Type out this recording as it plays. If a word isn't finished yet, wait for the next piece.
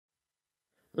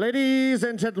Ladies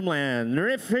and gentlemen,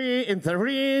 referee in the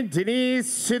ring, Denis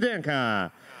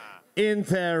Sidenka. In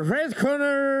the red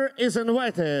corner is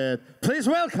invited.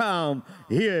 Please welcome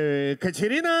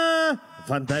Ekaterina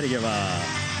Vandaryeva.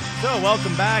 So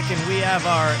welcome back, and we have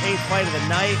our 8th fight of the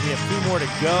night. We have 2 more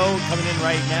to go. Coming in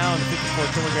right now in the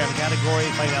 54-kilogram category,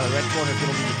 fighting out of the red corner is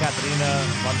going to be Ekaterina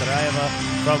Vandaryeva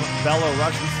from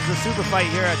Belarus. This is a super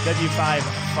fight here at W5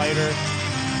 Fighter,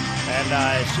 and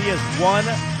she is one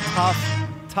tough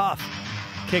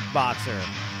kickboxer.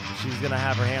 She's going to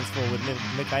have her hands full with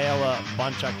Michaela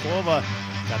Bonchakova.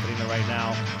 Ekaterina right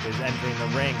now is entering the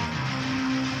ring.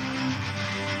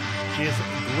 She has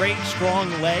great, strong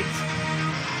legs.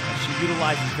 She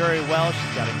utilizes very well.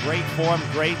 She's got a great form,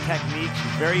 great technique.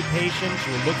 She's very patient. She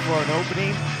will look for an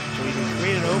opening. She'll even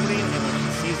create an opening, and when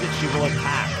she sees it, she will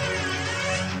attack.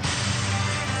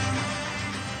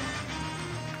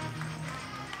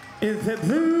 In the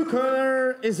blue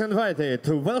corner is invited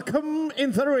to welcome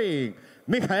in the ring,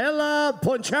 Michaela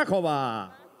Bonchakova.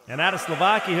 And out of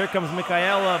Slovakia, here comes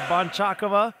Michaela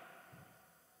Bonchakova.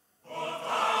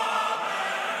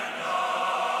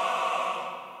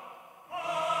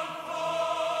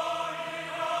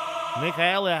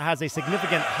 Michaela has a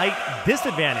significant height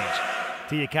disadvantage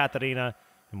to Ekaterina,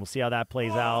 and we'll see how that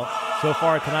plays out. So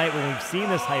far tonight, when we've seen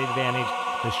this height advantage,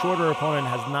 the shorter opponent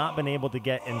has not been able to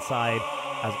get inside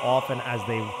as often as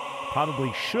they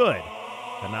probably should.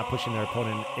 They're not pushing their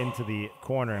opponent into the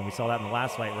corner, and we saw that in the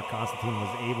last fight where Constantine was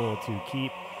able to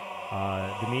keep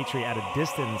Dimitri at a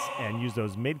distance and use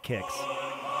those mid kicks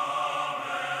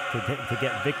to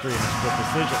get victory in a split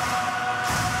decision.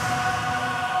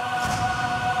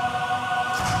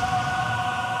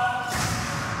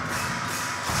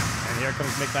 Here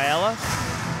comes Michaela.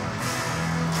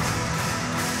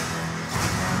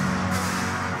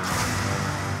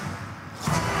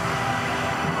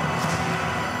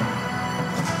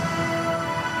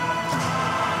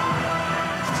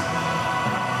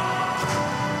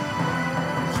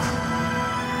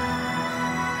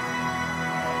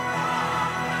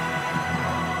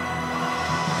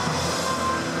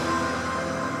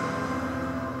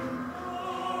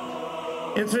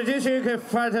 Introducing a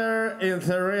fighter in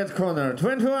the red corner,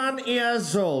 21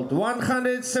 years old,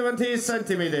 170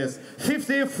 centimeters,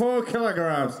 54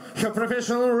 kilograms. Her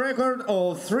professional record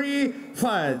of 3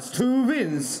 fights, 2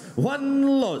 wins, 1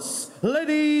 loss.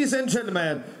 Ladies and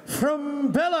gentlemen,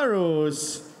 from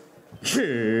Belarus,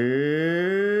 Ekaterina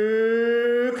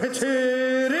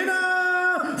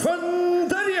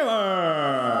Vandaryeva.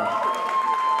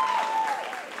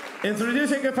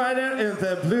 Introducing a fighter in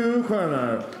the blue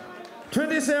corner,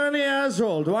 27 years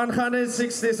old,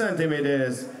 160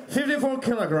 centimeters, 54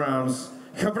 kilograms.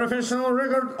 Her professional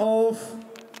record of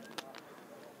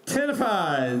 10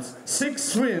 fights,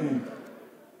 6 wins,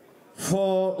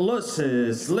 4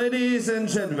 losses. Ladies and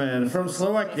gentlemen, from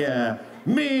Slovakia,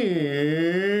 Michaela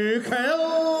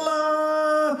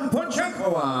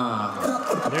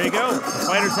Bonchakova. There you go. The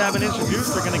fighters have been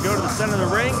introduced. They're going to go to the center of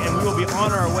the ring, and we will be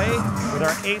on our way with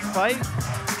our 8th fight.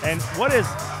 And what is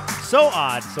so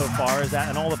odd so far is that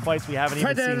in all the fights we haven't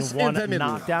even seen one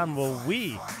knockdown. Will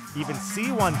we even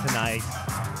see one tonight?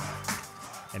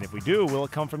 And if we do, will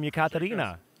it come from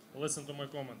Ekaterina? Listen to my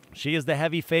comment. She is the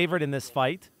heavy favorite in this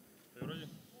fight.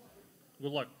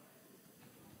 Good luck.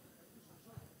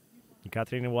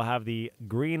 Ekaterina will have the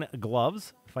green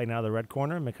gloves, fighting out of the red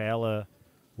corner. Michaela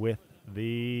with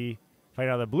the fighting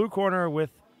out of the blue corner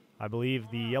with, I believe,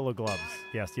 the yellow gloves.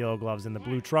 Yes, the yellow gloves and the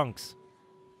blue trunks.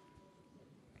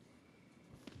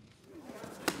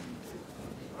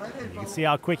 You can see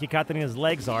how quick Ekaterina's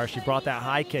legs are. She brought that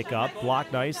high kick up,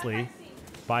 blocked nicely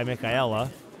by Michaela.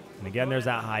 And again, there's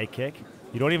that high kick.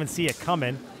 You don't even see it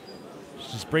coming.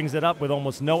 She just brings it up with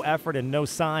almost no effort and no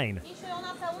sign.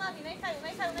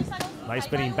 Nice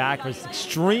spinning back. This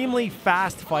extremely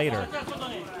fast fighter.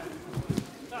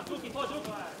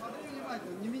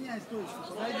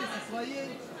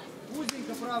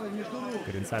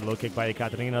 Good inside low kick by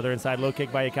Ekaterina. Another inside low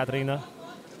kick by Ekaterina.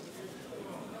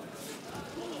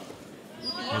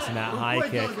 Missing that high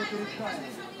kick.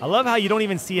 I love how you don't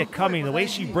even see it coming. The way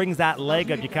she brings that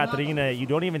leg up, Ekaterina, you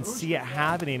don't even see it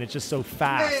happening. It's just so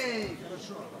fast.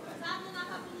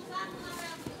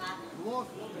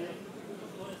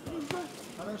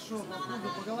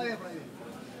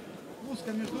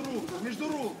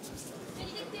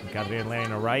 Ekaterina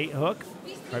landing a right hook,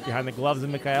 right behind the gloves of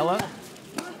Michaela.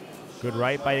 Good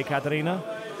right by Ekaterina.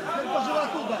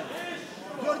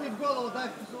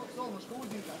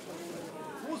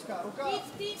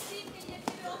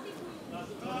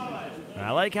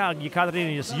 I like how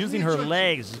Ekaterina just using her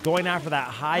legs, going after that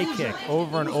high kick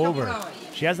over and over.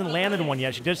 She hasn't landed one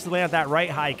yet. She just landed that right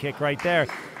high kick right there.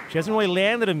 She hasn't really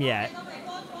landed him yet.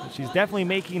 She's definitely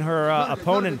making her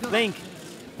opponent think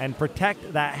and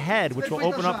protect that head, which will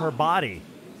open up her body.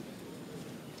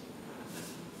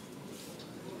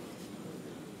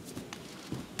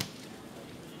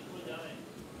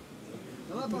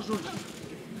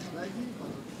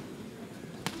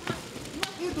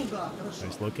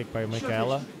 Nice low kick by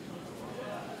Michaela.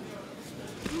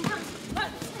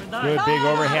 Good big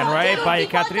overhand right by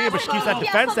Ekaterina, but she keeps that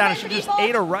defense down, and she just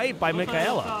ate a right by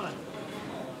Michaela.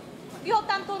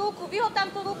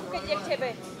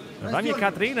 If I'm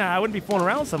Ekaterina, I wouldn't be fooling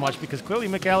around so much because clearly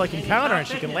Michaela can counter and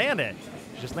she can land it.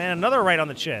 She just landed another right on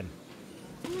the chin.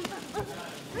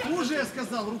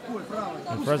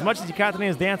 And for as much as Ekaterina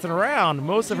is dancing around,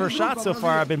 most of her shots so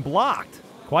far have been blocked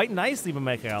quite nicely by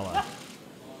Michaela.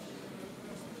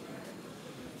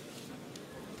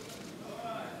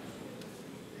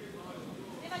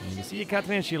 And you see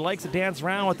Ekaterina, she likes to dance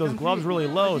around with those gloves really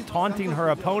low, taunting her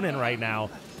opponent right now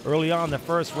early on in the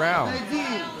first round.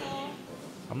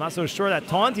 I'm not so sure that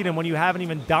taunting him when you haven't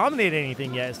even dominated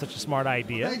anything yet is such a smart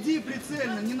idea.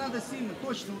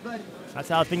 That's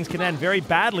how things can end very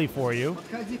badly for you.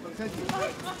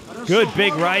 Good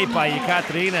big right by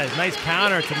Ekaterina. Nice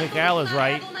counter to Michaela's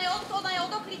right.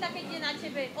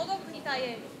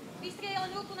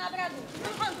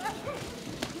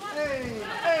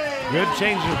 Good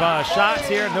change of shots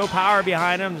here. No power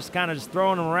behind them. Just kind of just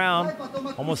throwing them around.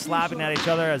 Almost slapping at each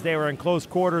other as they were in close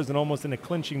quarters and almost in a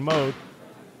clinching mode.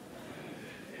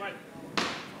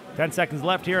 10 seconds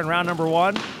left here in round number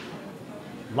one.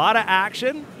 A lot of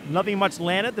action. Nothing much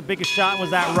landed. The biggest shot was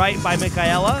that right by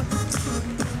Michaela.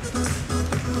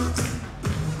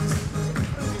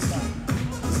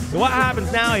 So what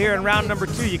happens now here in round number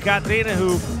two? Ekaterina,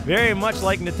 who very much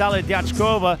like Natalia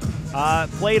Diachkova,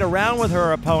 played around with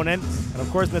her opponent. And of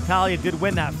course, Natalia did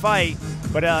win that fight.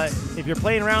 But if you're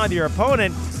playing around with your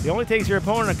opponent, it only takes your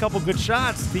opponent a couple good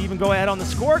shots to even go ahead on the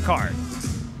scorecard.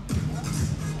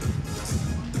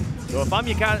 So if I'm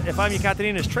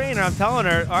Ekaterina's trainer, I'm telling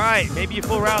her, all right, maybe you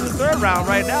fool around the third round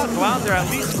right now. Go out there, at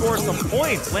least score some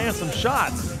points, land some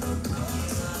shots.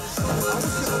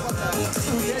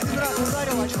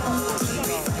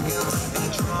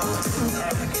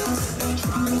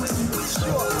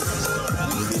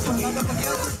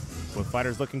 Both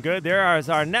fighters looking good. There is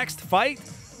our next fight.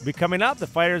 Will be coming up. The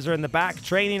fighters are in the back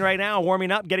training right now,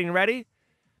 warming up, getting ready.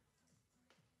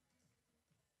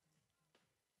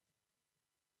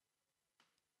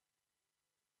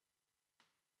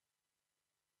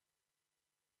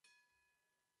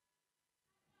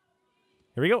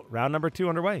 Here we go. Round number two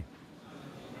underway.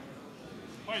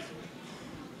 And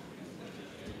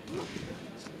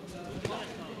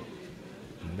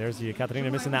there's the Ekaterina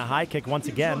missing that high kick once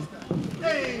again.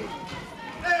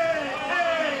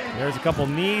 There's a couple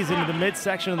knees into the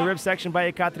midsection of the rib section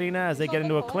by Ekaterina as they get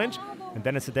into a clinch. And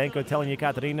Denis Sedenko telling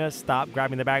Ekaterina, stop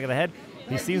grabbing the back of the head.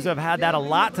 He seems to have had that a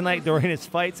lot tonight during his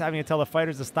fights, having to tell the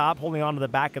fighters to stop holding on to the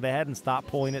back of the head and stop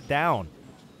pulling it down.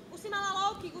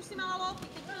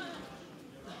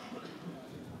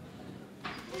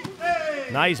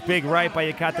 Nice big right by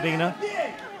Ekaterina.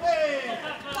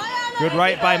 Good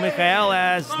right by Michaela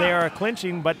as they are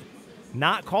clinching, but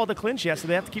not called a clinch yet, so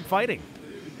they have to keep fighting.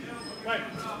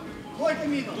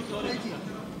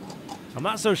 I'm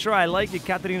not so sure I like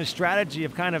Ekaterina's strategy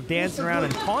of kind of dancing around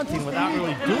and taunting without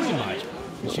really doing much.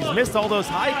 And she's missed all those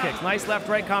high kicks. Nice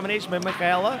left-right combination by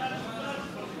Michaela.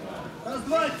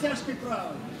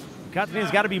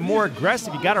 Ekaterina's got to be more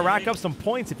aggressive. You got to rack up some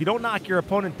points. If you don't knock your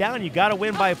opponent down, you got to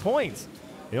win by points.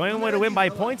 The only way to win by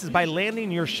points is by landing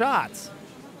your shots.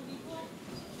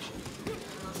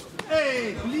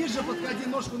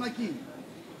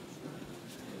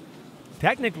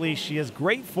 Technically, she has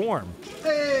great form,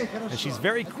 and she's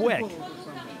very quick.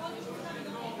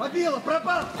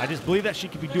 I just believe that she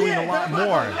could be doing a lot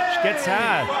more. She gets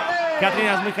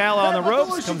Ekaterina has Michaela on the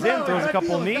ropes, comes in, throws a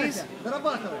couple of knees.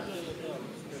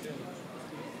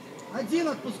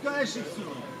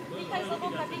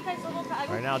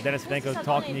 Right now, Denis Sedenko is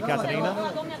talking to Ekaterina.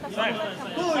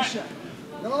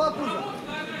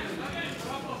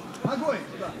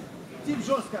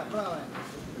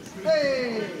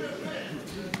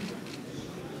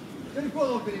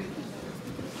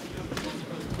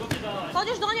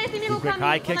 Two quick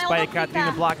high kicks by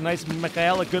Ekaterina, blocked nice by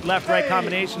Michaela. Good left-right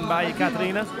combination by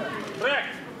Ekaterina.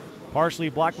 Partially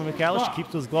blocked by Michaela. She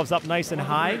keeps those gloves up nice and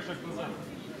high.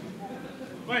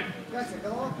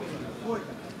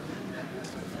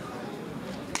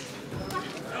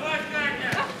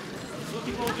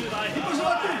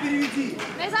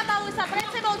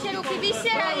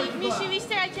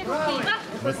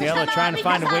 Michaela trying to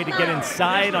find a way to get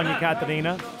inside on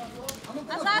Ekaterina.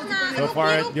 So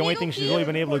far, the only thing she's really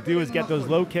been able to do is get those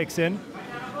low kicks in.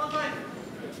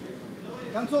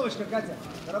 Концовочка, Катя,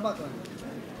 дорабатываем.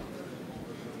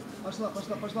 Пошла,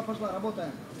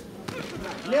 работаем.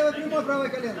 Левый прямой, правое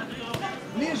колено.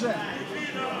 Ближе.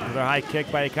 Another high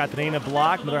kick by Ekaterina,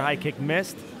 blocked. Another high kick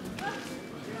missed.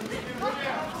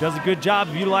 Does a good job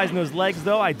of utilizing those legs,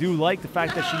 though. I do like the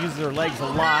fact that she uses her legs a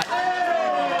lot.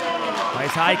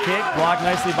 Nice high kick, blocked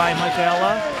nicely by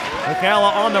Michaela.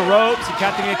 Michaela on the ropes.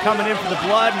 Ekaterina coming in for the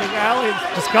blood. Michaela is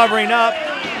just covering up.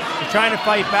 They're trying to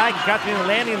fight back. Ekaterina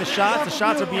landing the shots. The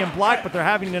shots are being blocked, but they're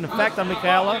having an effect on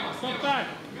Michaela.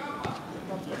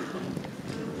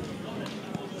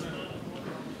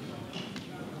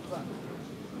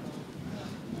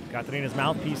 Ekaterina's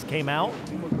mouthpiece came out.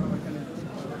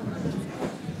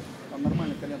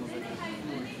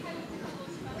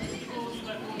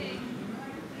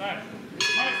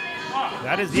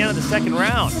 That is the end of the second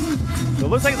round. So it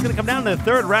looks like it's going to come down to the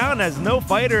third round, as no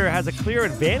fighter has a clear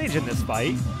advantage in this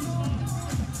fight.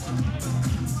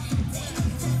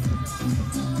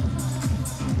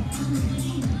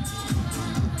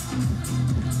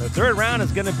 The third round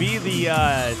is going to be the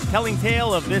telling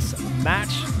tale of this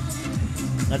match,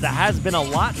 as it has been a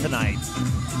lot tonight.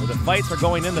 Where the fights are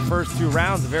going in the first two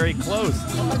rounds very close.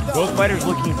 Both fighters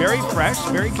looking very fresh,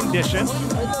 very conditioned.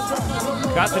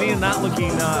 Ekaterina not looking,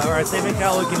 or I'd say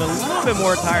Michaela looking a little bit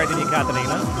more tired than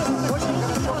Ekaterina.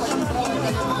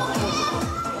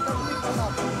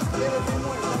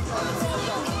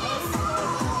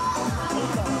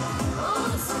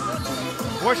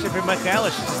 Unfortunately for Michaela,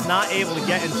 she's just not able to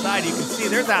get inside. You can see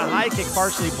there's that high kick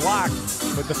partially blocked,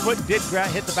 but the foot did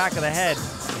hit the back of the head.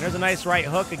 And there's a nice right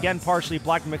hook, again partially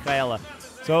blocked Michaela.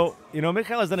 So, you know,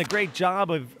 Michaela's done a great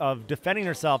job of defending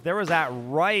herself. There was that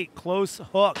right close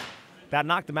hook that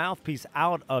knocked the mouthpiece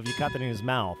out of Ekaterina's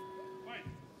mouth.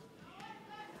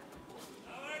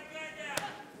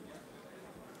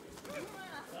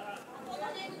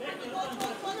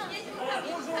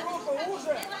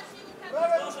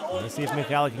 Let's see if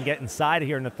Michaela can get inside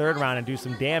here in the third round and do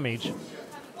some damage.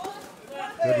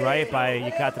 Good right by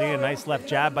Ekaterina. Nice left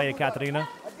jab by Ekaterina.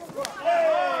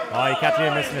 Oh,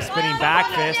 Ekaterina missing a spinning back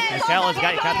fist. Michaela's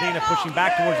got Ekaterina pushing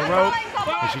back towards the rope.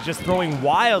 And she's just throwing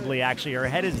wildly, actually. Her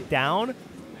head is down.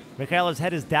 Michaela's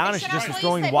head is down, and she just is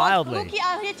throwing wildly. She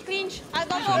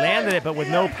landed it, but with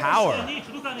no power. And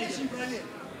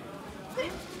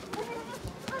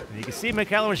you can see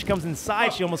Michaela, when she comes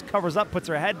inside, she almost covers up, puts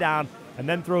her head down, and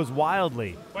then throws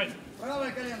wildly.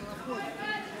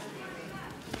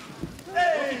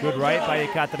 Good right by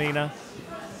Ekaterina.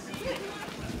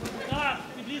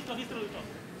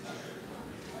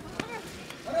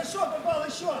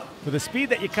 For the speed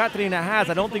that Ekaterina has,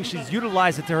 I don't think she's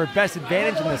utilized it to her best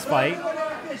advantage in this fight.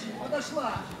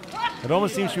 It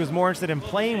almost seems she was more interested in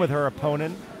playing with her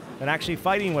opponent than actually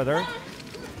fighting with her.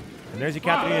 And there's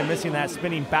Ekaterina missing that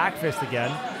spinning back fist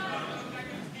again.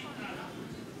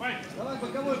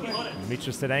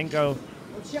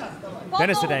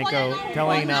 Denis Sidenko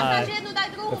telling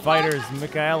the fighters,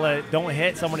 Michaela, don't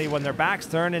hit somebody when their back's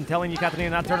turned, and telling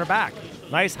Ekaterina not to turn her back.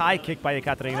 Nice high kick by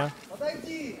Ekaterina.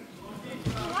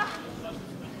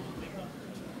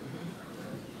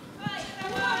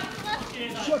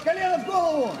 Колено в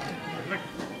голову!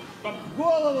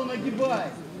 Голову нагибай!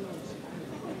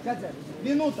 Катя,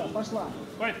 минута, пошла.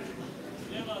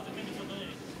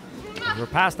 We're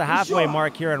past the halfway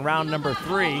mark here in round number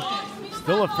 3.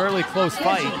 Still a fairly close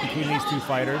fight between these two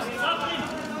fighters.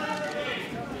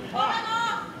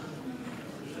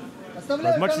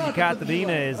 As much as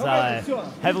Ekaterina is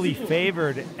heavily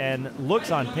favored and looks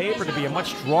on paper to be a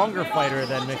much stronger fighter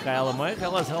than Michaela,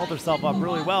 Michaela has held herself up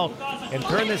really well and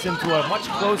turned this into a much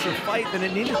closer fight than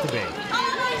it needed to be.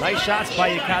 Nice shots by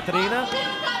Ekaterina.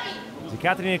 As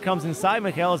Ekaterina comes inside,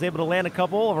 Michaela is able to land a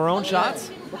couple of her own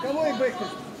shots.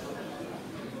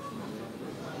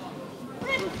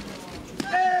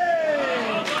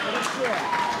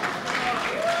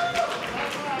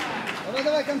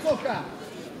 Давай, концовка.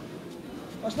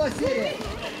 Пошла серия.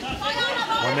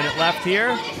 1 minute left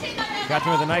here.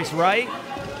 Ekaterina with a nice right.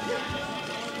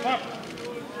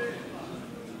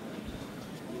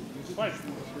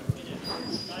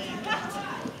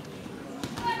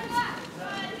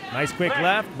 Nice quick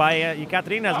left by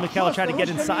Ekaterina as Michaela tried to get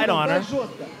inside on her.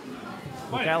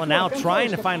 Michaela now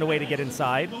trying to find a way to get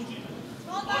inside.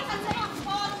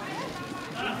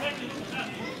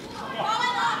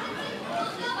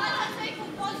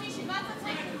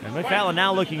 And And Michaela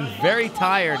now looking very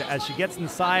tired as she gets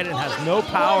inside and has no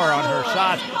power on her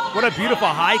shots. What a beautiful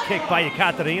high kick by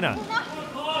Ekaterina.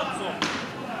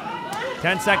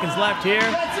 10 seconds left here.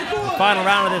 The final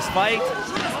round of this fight.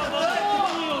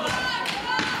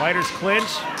 Fighters clinch.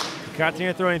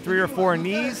 Ekaterina throwing 3 or 4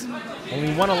 knees.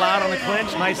 Only one allowed on the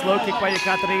clinch. Nice low kick by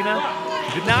Ekaterina.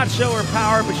 She did not show her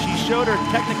power, but she showed her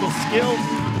technical skill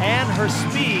and her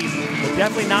speed, but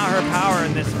definitely not her power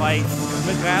in this fight.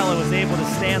 Michaela was able to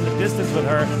stand the distance with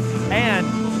her and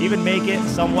even make it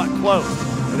somewhat close.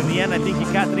 But in the end, I think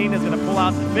Ekaterina is going to pull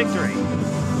out the victory.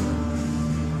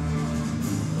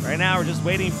 Right now, we're just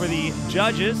waiting for the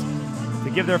judges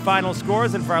to give their final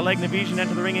scores and for our Legnavision to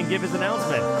enter the ring and give his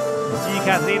announcement. You see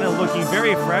Ekaterina looking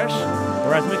very fresh,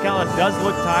 whereas Michaela does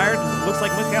look tired. It looks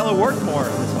like Michaela worked more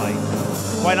in this fight.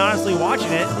 Quite honestly,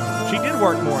 watching it, she did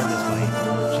work more in this fight.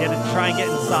 She had to try and get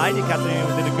inside.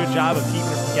 Ekaterina did a good job of keeping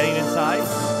her from getting inside.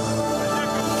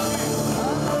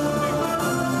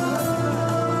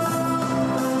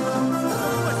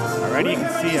 Already you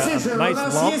can see a nice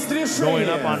lump going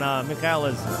up on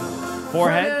Michaela's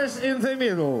forehead. Fighters in the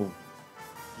middle.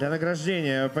 Для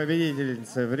награждения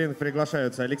победительницы в ринг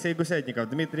приглашаются Алексей Гусятников,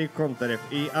 Дмитрий Контарев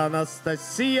и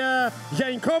Анастасия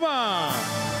Янькова.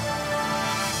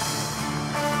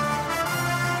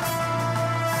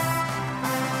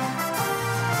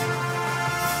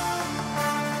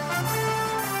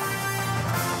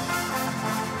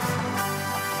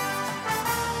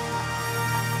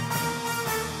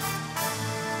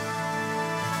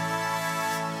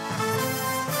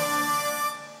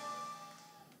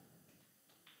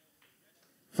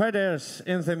 Fighters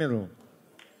in the middle.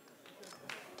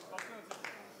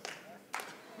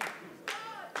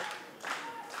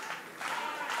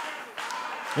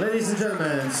 Ladies and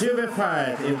gentlemen,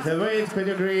 W5 in the weight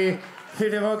category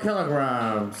 54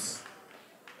 kilograms.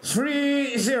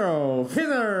 3-0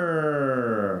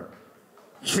 winner,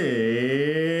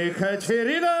 Ekaterina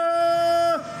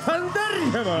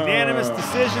Vandaryeva. Unanimous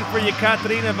decision for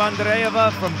Ekaterina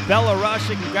Vandaryeva from Belarus.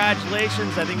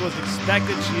 Congratulations. I think it was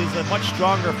expected. She is a much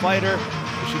stronger fighter.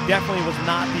 But she definitely was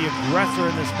not the aggressor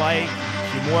in this fight.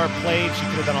 She more played. She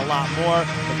could have done a lot more.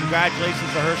 But congratulations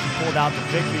to her. She pulled out the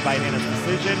victory by unanimous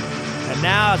decision. And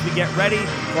now, as we get ready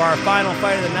for our final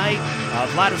fight of the night,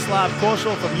 Vladislav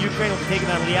Koshel from Ukraine will be taking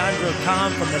on Leandro Tom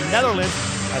from the Netherlands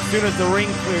as soon as the ring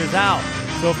clears out.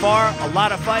 So far, a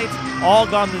lot of fights, all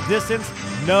gone the distance.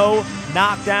 No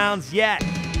knockdowns yet.